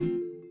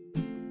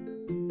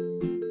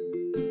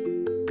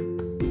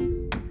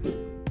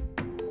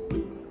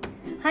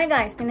Hi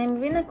guys, my name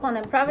is Irina Kon.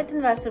 I'm a private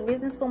investor,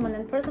 businesswoman,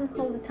 and person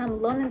who all the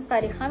time learn and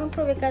study how to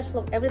improve your cash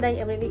flow every day,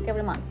 every week,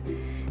 every month.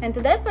 And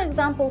today, for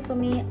example, for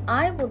me,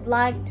 I would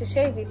like to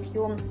share with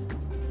you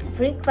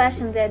 3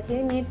 questions that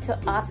you need to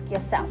ask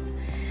yourself.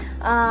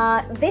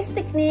 This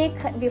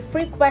technique, the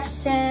 3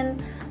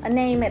 question,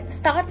 name it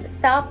start,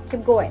 stop,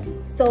 keep going.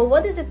 So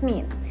what does it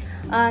mean?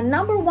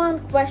 Number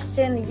 1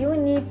 question you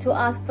need to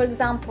ask, for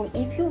example,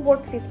 if you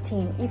work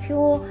 15, if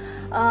you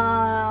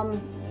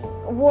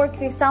work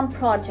with some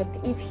project,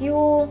 if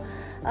you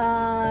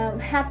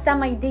have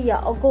some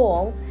idea or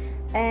goal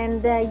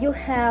and you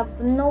have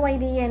no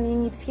idea and you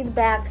need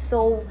feedback,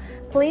 so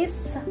please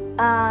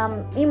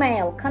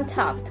email,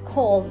 contact,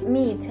 call,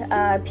 meet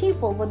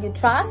people what you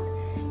trust,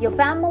 your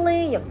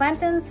family, your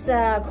acquaintance,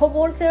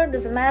 co-worker,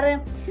 doesn't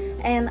matter,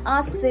 and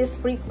ask these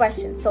 3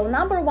 questions. So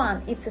number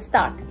 1, it's a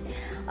start.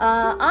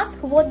 Ask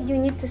what you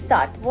need to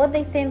start, what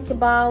they think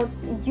about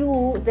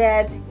you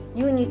that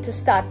you need to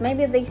start.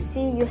 Maybe they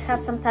see you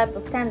have some type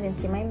of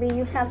tendency, maybe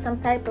you have some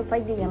type of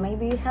idea,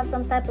 maybe you have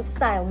some type of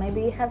style, maybe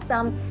you have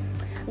some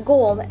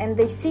goal, and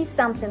they see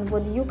something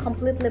what you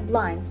completely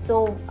blind.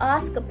 So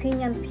ask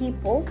opinion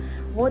people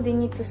what you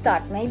need to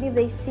start. Maybe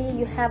they see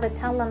you have a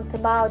talent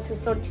about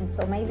researching,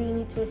 so maybe you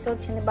need to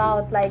researching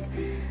about like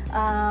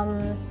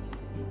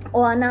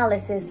or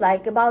analysis,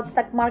 like about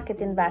stock market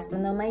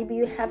investment, or maybe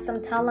you have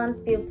some talent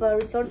with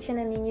researching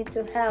and you need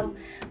to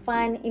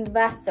find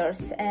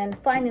investors and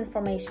find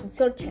information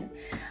searching.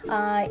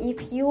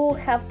 If you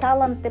have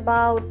talent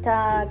about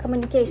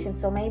communication,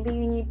 so maybe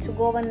you need to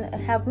go and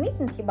have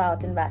meetings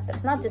about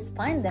investors, not just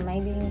find them.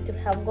 Maybe you need to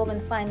go and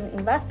find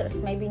investors,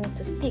 maybe you need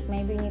to speak,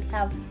 maybe you need to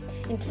have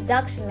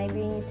introduction, maybe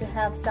you need to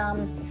have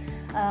some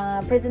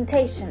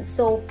presentation.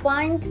 So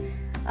find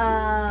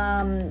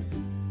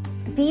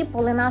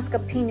people and ask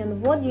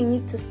opinion what you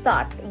need to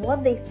start,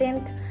 what they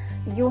think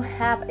you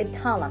have a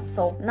talent.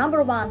 So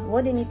number 1,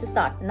 what do you need to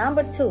start?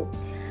 Number 2,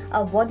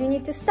 what do you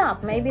need to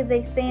stop? Maybe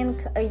they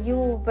think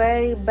you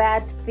very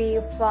bad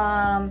with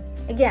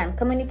again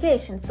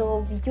communication,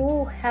 so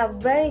you have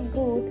very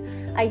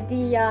good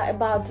idea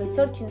about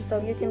researching, so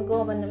you can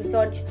go and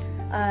research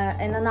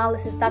and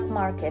analysis stock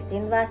market,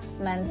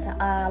 investment,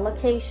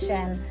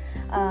 location,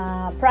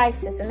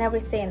 prices and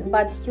everything,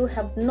 but you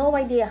have no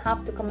idea how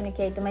to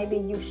communicate, or maybe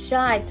you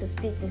shy to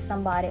speak with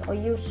somebody, or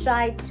you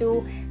shy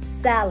to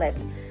sell it.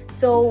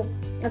 So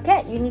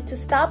okay, you need to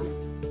stop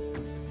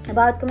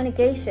about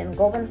communication,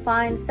 go and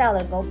find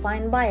seller, go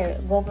find buyer,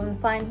 go and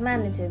find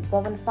manager, go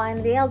and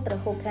find realtor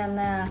who can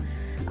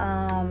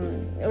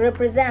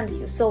represent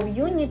you. So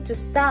you need to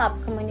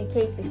stop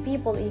communicate with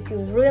people if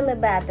you're really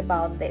bad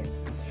about this,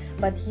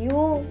 but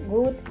you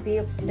good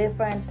with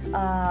different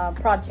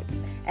projects.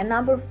 And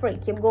number 3,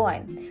 keep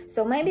going.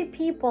 So maybe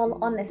people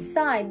on the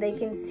side, they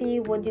can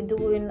see what you're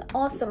doing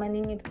awesome and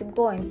you need to keep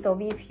going. So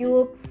if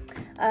you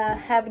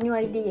have new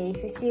idea,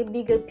 if you see a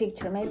bigger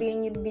picture, maybe you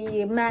need to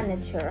be a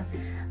manager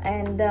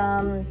and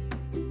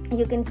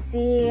you can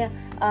see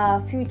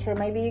future,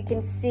 maybe you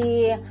can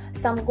see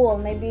some goal,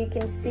 maybe you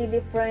can see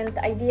different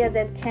idea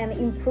that can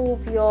improve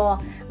your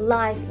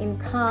life,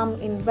 income,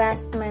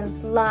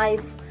 investment,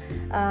 life,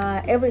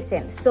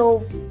 everything.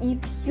 So if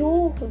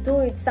you do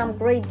it some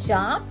great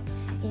job,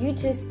 you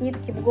just need to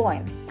keep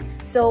going.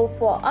 So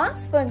for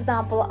us, for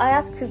example, I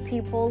asked few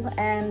people,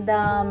 and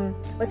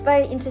it was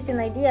very interesting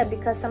idea,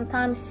 because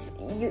sometimes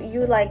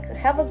you like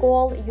have a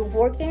goal, you're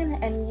working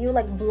and you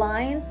like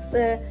blind,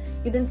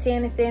 you didn't see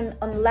anything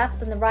on the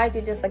left and the right,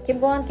 you just like keep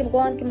going, keep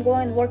going, keep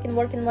going,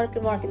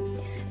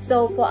 working.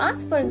 So for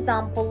us, for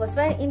example, it was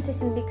very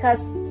interesting, because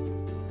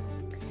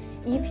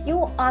if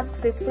you ask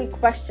this 3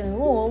 question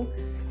rule,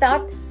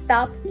 start,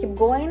 stop, keep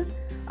going,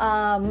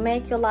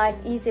 make your life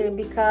easier,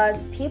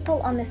 because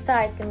people on the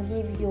side can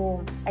give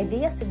you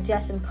ideas,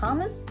 suggestions,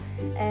 comments,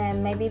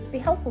 and maybe it's be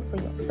helpful for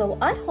you. So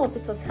I hope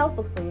it was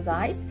helpful for you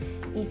guys.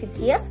 If it's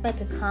yes,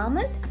 make a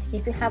comment.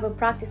 If you have a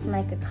practice,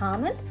 make a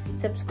comment.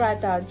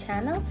 Subscribe to our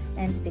channel,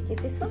 and speak to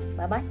you soon.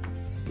 Bye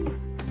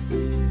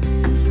bye.